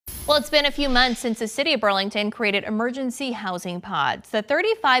Well, it's been a few months since the city of Burlington created emergency housing pods. The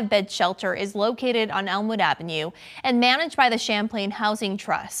 35-bed shelter is located on Elmwood Avenue and managed by the Champlain Housing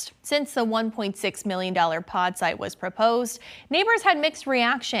Trust. Since the $1.6 million pod site was proposed, neighbors had mixed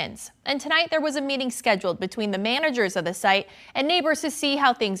reactions. And tonight there was a meeting scheduled between the managers of the site and neighbors to see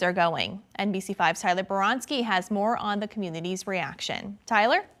how things are going. NBC5's Tyler Boronsky has more on the community's reaction.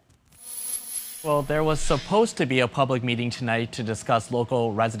 Tyler? Well, there was supposed to be a public meeting tonight to discuss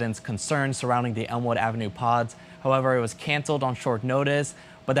local residents' concerns surrounding the Elmwood Avenue pods. However, it was canceled on short notice,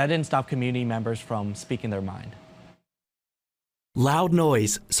 but that didn't stop community members from speaking their mind. Loud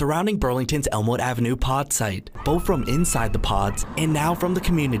noise surrounding Burlington's Elmwood Avenue pod site, both from inside the pods and now from the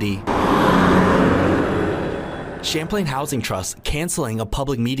community. Champlain Housing Trust canceling a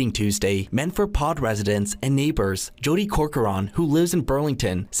public meeting Tuesday meant for pod residents and neighbors. Jody Corcoran, who lives in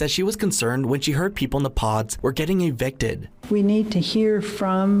Burlington, says she was concerned when she heard people in the pods were getting evicted. We need to hear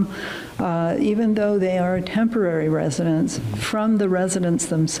from, even though they are temporary residents, from the residents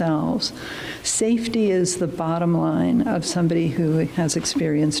themselves. Safety is the bottom line of somebody who has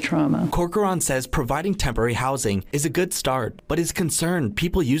experienced trauma. Corcoran says providing temporary housing is a good start, but is concerned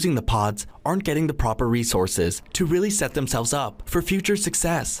people using the pods aren't getting the proper resources to really set themselves up for future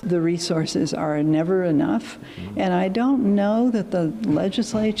success. The resources are never enough, and I don't know that the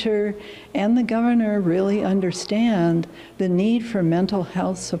legislature and the governor really understand the need for mental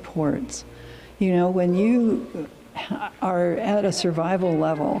health supports. You know, when you are at a survival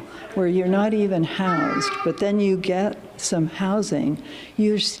level where you're not even housed, but then you get some housing,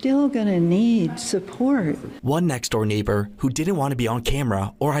 you're still going to need support. One next-door neighbor who didn't want to be on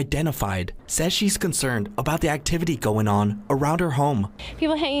camera or identified says she's concerned about the activity going on around her home.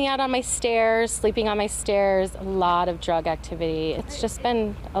 People hanging out on my stairs, sleeping on my stairs, a lot of drug activity. It's just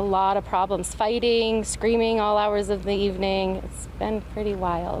been a lot of problems, fighting, screaming all hours of the evening. It's been pretty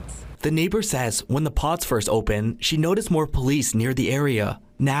wild. The neighbor says when the pods first opened, she noticed more police near the area.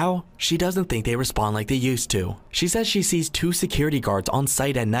 Now, she doesn't think they respond like they used to. She says she sees 2 security guards on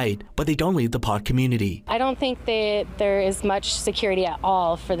site at night, but they don't leave the pod community. I don't think that there is much security at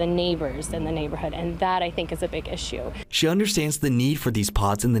all for the neighbors in the neighborhood, and that I think is a big issue. She understands the need for these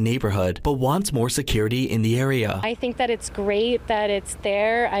pods in the neighborhood, but wants more security in the area. I think that it's great that it's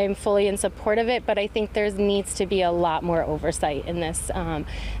there. I am fully in support of it, but I think there needs to be a lot more oversight in this.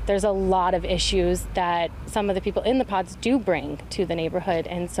 There's a lot of issues that some of the people in the pods do bring to the neighborhood.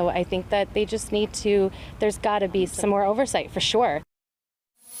 And so I think that they just need to, there's got to be some more oversight for sure.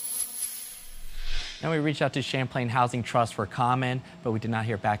 Now we reached out to Champlain Housing Trust for comment, but we did not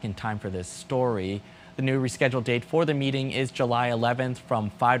hear back in time for this story. The new rescheduled date for the meeting is July 11th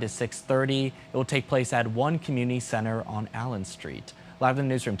from 5 to 6:30. It will take place at One Community Center on Allen Street. Live in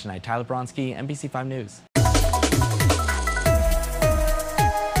the newsroom tonight, Tyler Bronsky, NBC5 News.